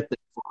really get that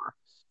far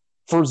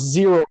for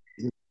zero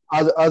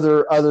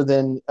other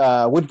than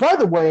which, by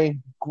the way,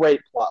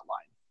 great plot line.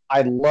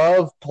 I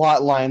love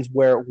plot lines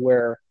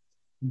where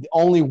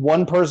only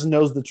one person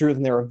knows the truth,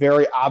 and there are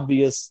very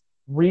obvious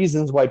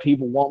reasons why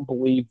people won't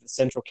believe the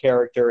central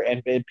character,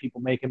 and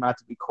people make him out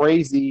to be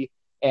crazy,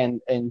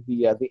 and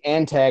the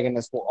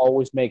antagonist will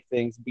always make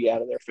things be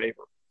out of their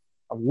favor.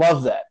 I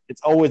love that.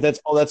 It's always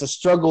that's a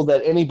struggle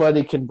that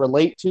anybody can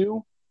relate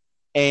to,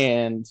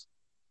 and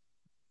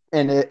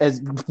as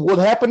what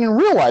happened in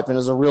real life, and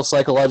is a real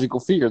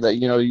psychological fear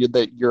that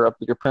that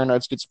you're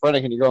paranoid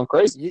schizophrenic and you're going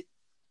crazy.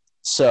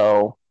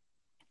 So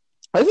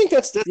I think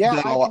that's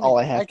all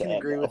I have to add. I can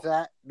agree with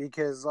that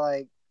because,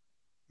 like,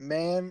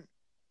 man,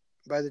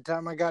 by the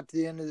time I got to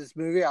the end of this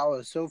movie, I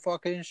was so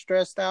fucking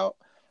stressed out.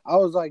 I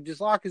was like,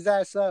 just lock his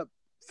ass up.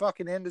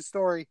 Fucking end of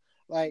story.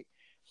 Like,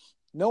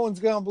 no one's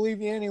gonna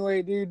believe you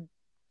anyway, dude.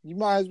 You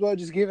might as well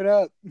just give it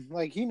up.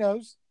 Like, he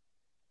knows.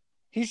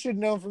 He should have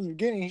known from the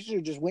beginning. He should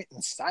have just went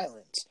in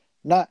silence.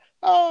 Not,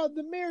 oh,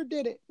 the mirror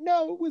did it.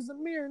 No, it was the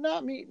mirror,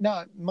 not me.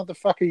 No,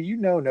 motherfucker, you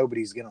know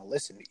nobody's gonna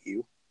listen to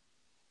you.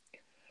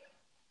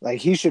 Like,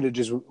 he should have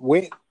just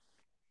went.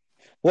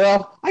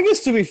 Well, I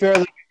guess to be fair,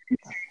 the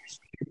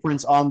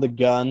fingerprints on the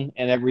gun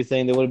and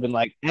everything, they would have been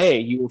like, hey,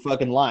 you were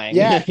fucking lying.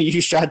 Yeah.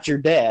 You shot your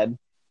dad.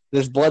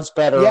 There's blood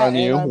spatter on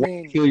you. I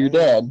mean, kill your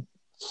dad.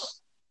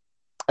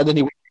 And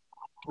then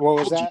what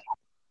was that?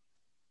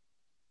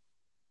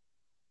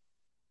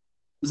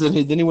 Then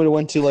he would have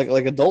went to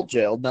like adult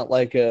jail, not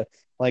like a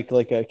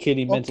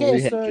kiddie mental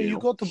rehab jail. Okay, so you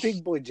go to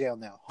big boy jail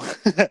now.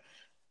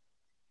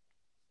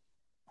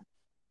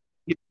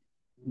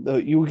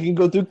 You can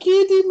go to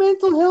kiddie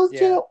mental health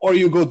jail, or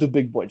you go to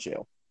big boy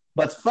jail.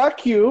 But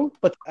fuck you.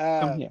 But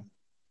come here.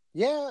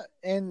 Yeah,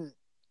 and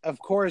of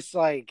course,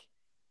 like,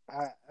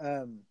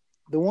 the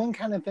one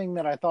kind of thing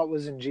that I thought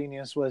was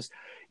ingenious was,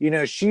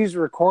 she's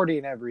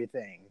recording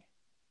everything,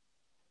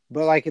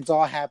 but like it's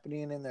all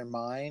happening in their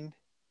mind,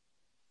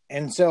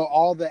 and so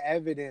all the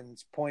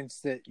evidence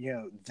points that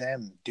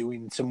them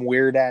doing some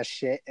weird ass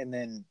shit, and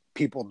then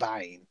people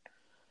dying,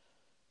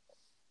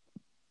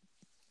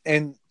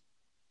 And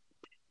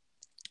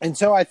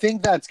so I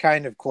think that's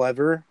kind of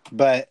clever,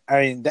 but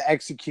I mean the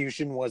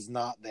execution was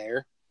not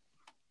there.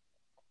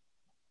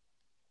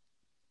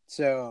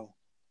 So,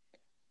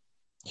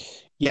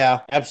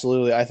 yeah,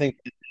 absolutely. I think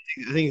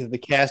that the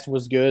cast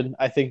was good.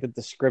 I think that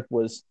the script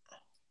was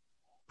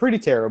pretty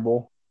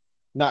terrible,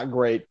 not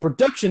great.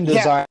 Production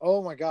design. Yeah.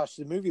 Oh my gosh,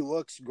 the movie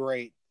looks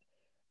great.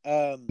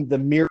 The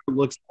mirror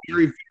looks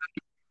very.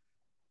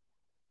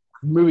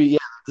 The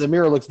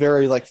mirror looks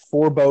very like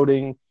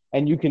foreboding.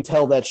 And you can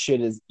tell that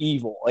shit is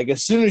evil. Like,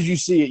 as soon as you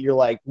see it, you're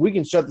like, we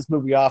can shut this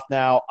movie off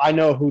now. I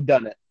know who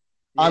done it.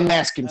 Yeah,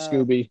 unmask him,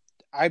 Scooby.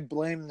 I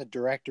blame the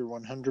director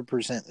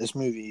 100%. This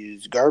movie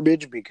is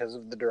garbage because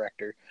of the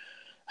director,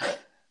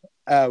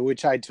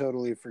 which I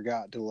totally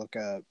forgot to look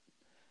up.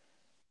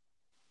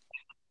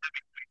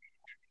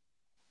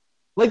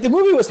 Like, the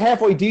movie was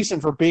halfway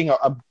decent for being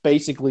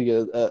basically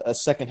a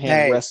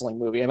secondhand wrestling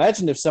movie.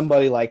 Imagine if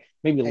somebody like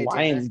maybe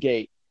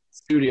Lionsgate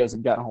Studios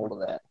had gotten a hold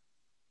of that.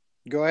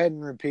 Go ahead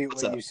and repeat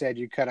what you said.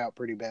 You cut out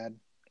pretty bad.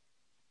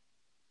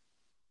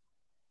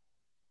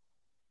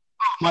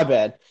 My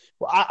bad.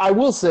 Well, I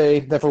will say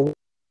that for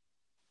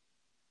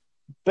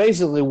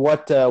basically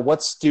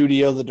what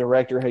studio the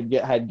director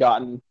had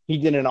gotten, he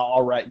did an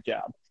all right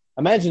job.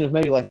 Imagine if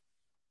maybe like,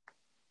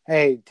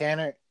 hey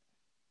Tanner,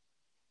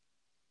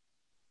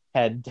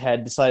 had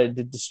decided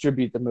to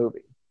distribute the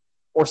movie,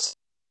 or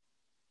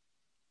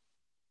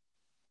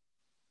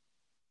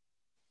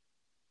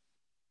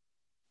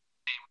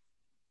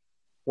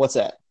what's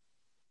that?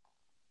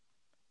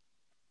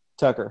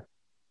 Tucker.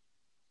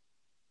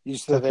 You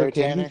still Tucker, there,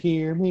 Tanner? Can you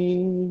hear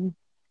me?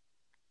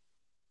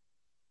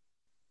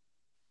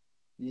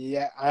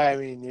 Yeah, I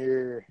mean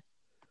you're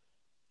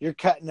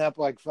cutting up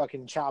like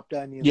fucking chopped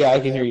onions. Yeah, I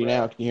can hear you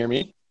now. Can you hear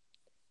me?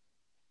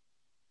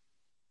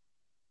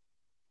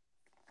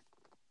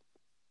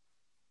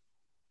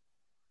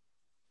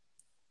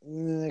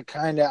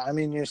 Kind of. I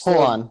mean, you're still.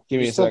 Hold on. Give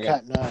me a second.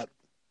 Cutting up.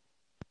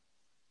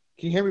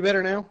 Can you hear me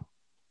better now?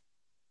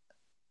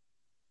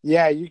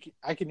 Yeah,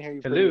 I can hear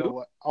you.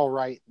 Hello. All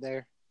right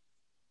there.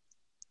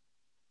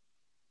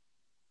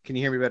 Can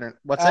you hear me better?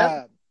 What's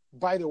that?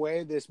 By the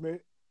way, this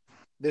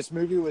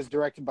movie was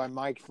directed by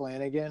Mike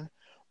Flanagan.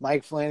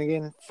 Mike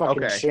Flanagan,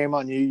 fucking shame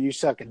on you. You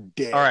suck a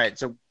dick. All right,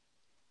 so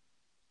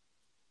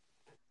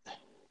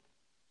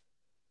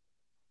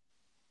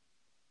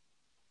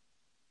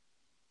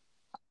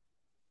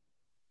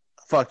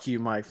fuck you,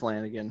 Mike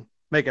Flanagan.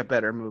 Make a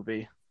better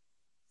movie.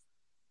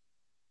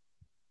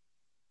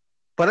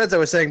 But as I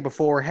was saying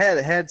before,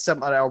 had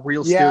some a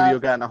real Yeah, studio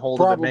gotten a hold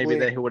of it, maybe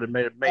probably. they would have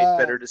made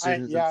better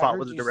decisions and I fought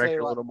with heard the you say director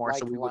a little more,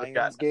 so like we would have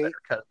gotten a Lionsgate. better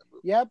cut of the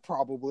movie. Yeah,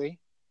 probably.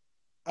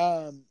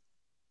 Um,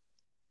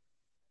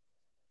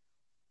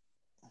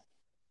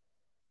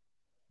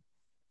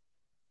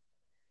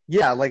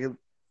 Yeah, like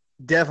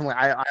definitely.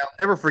 I'll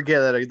never forget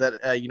that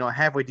a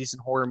halfway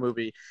decent horror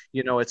movie.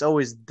 It's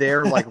always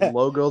their like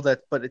logo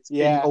but it's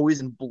yeah, always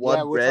in blood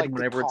yeah, with red like the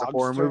whenever it's a cogs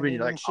horror movie. And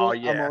turning you're like, and oh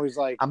shit. I'm yeah, always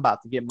like, I'm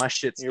about to get my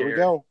shit here we scared.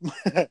 go.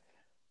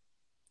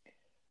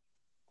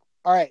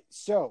 All right,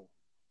 so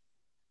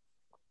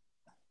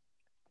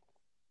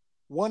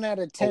 1 out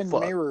of 10 Oh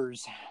fuck.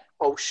 mirrors.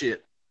 Oh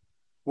shit.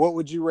 What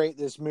would you rate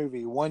this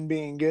movie? 1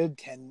 being good,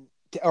 10,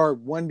 or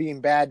 1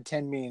 being bad,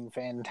 10 being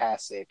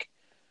fantastic.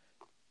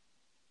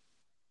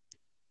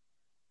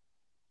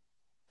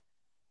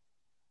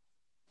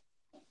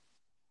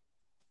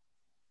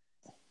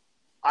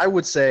 I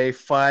would say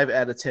 5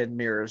 out of 10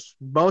 mirrors,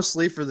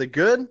 mostly for the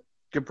good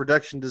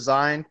production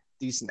design,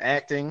 decent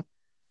acting,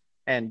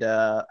 and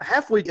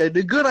halfway a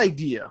good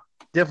idea.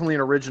 Definitely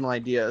an original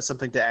idea,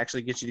 something to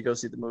actually get you to go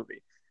see the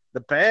movie.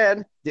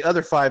 The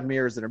other 5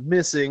 mirrors that are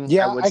missing, I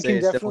Yeah, would I say can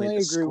is definitely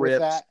definitely the agree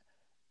with script,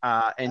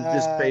 that. and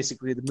just Um,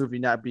 basically the movie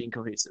not being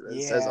cohesive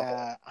as a whole.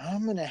 yeah,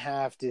 I'm gonna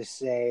have to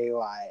say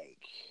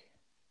like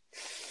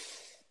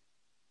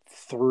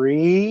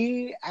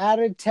 3 out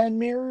of 10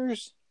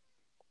 mirrors,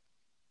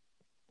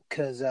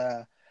 because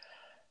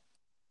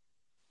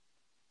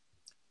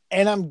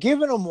and I'm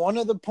giving them one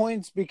of the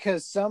points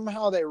because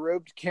somehow they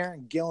roped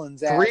Karen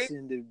Gillan's Three, ass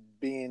into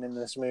being in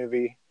this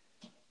movie.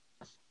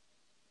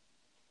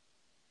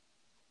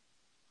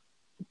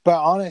 But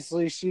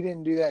honestly, she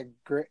didn't do that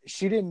great.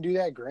 She didn't do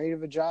that great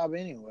of a job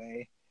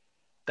anyway.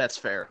 that's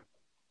fair.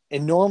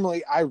 And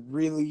normally, I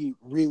really,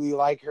 really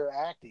like her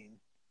acting.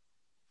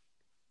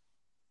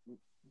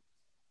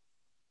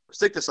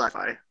 Stick to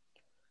sci-fi.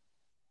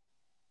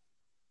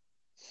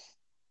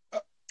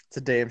 It's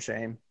a damn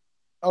shame.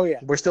 Oh yeah,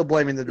 We're still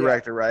blaming the yeah,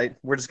 director, right?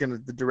 We're just gonna.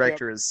 The yep.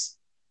 director is,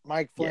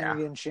 Mike yeah,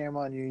 Flanagan, shame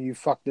on you. You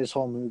fucked this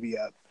whole movie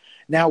up.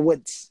 Now,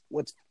 what's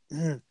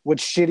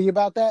shitty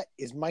about that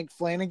is Mike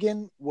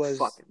Flanagan was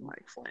fucking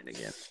Mike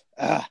Flanagan.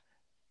 uh,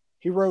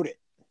 he wrote it.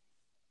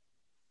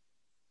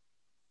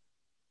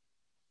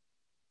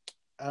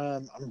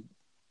 I'm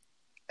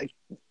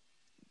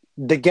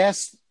the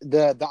guest,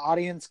 the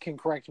audience can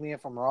correct me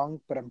if I'm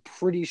wrong, but I'm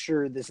pretty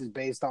sure this is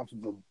based off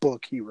of a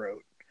book he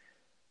wrote.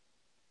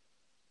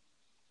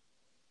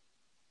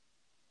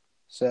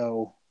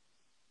 So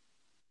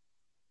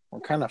we're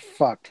kind of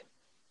fucked.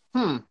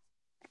 Hmm.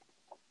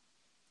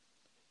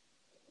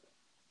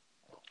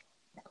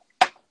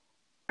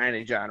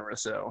 Any genre,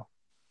 so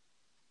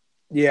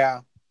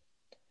Yeah.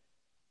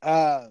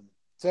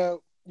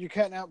 So you're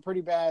cutting out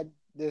pretty bad.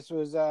 This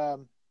was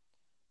kind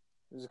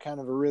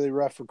of a really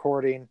rough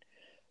recording.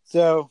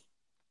 So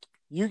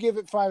you give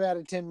it 5 out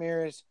of 10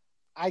 mirrors.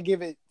 I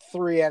give it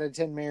 3 out of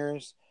 10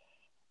 mirrors.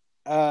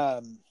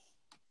 I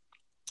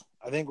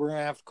think we're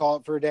gonna have to call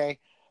it for a day.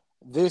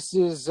 This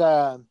has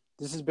been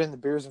the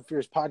Beers and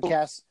Fears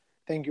podcast.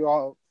 Thank you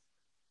all.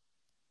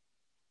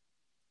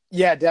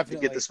 Yeah, to get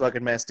definitely. this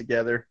fucking mess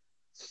together.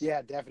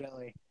 Yeah,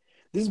 definitely.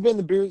 This has been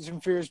the Beers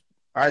and Fears.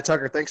 All right,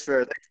 Tucker. Thanks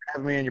for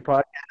having me on your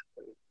podcast.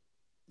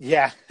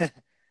 Yeah.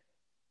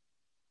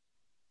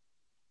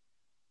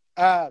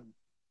 um,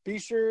 be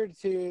sure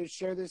to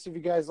share this if you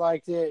guys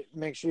liked it.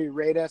 Make sure you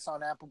rate us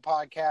on Apple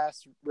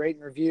Podcasts, rate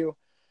and review.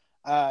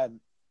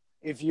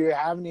 If you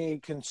have any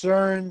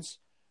concerns,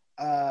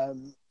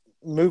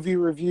 movie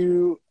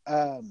review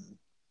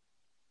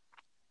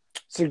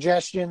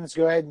suggestions,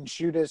 go ahead and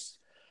shoot us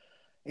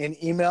an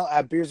email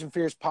at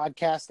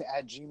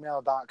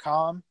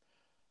beersandfearspodcast@gmail.com.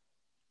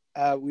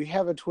 We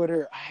have a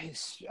Twitter. I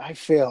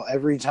fail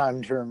every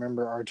time to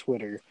remember our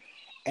Twitter.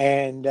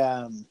 And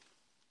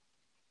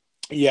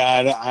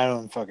yeah, I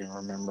don't fucking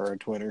remember our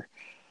Twitter.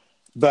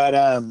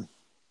 But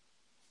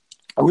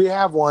we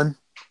have one.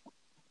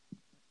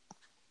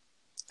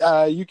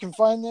 You can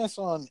find this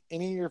on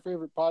any of your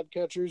favorite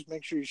podcatchers.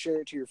 Make sure you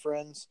share it to your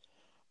friends.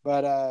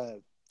 But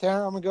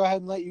Tanner, I'm going to go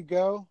ahead and let you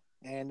go.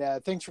 And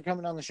thanks for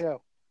coming on the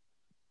show.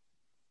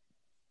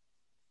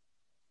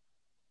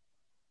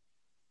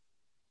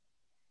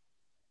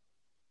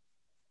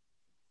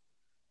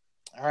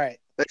 All right.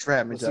 Thanks for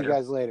having me, We'll see you Tucker.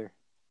 guys later.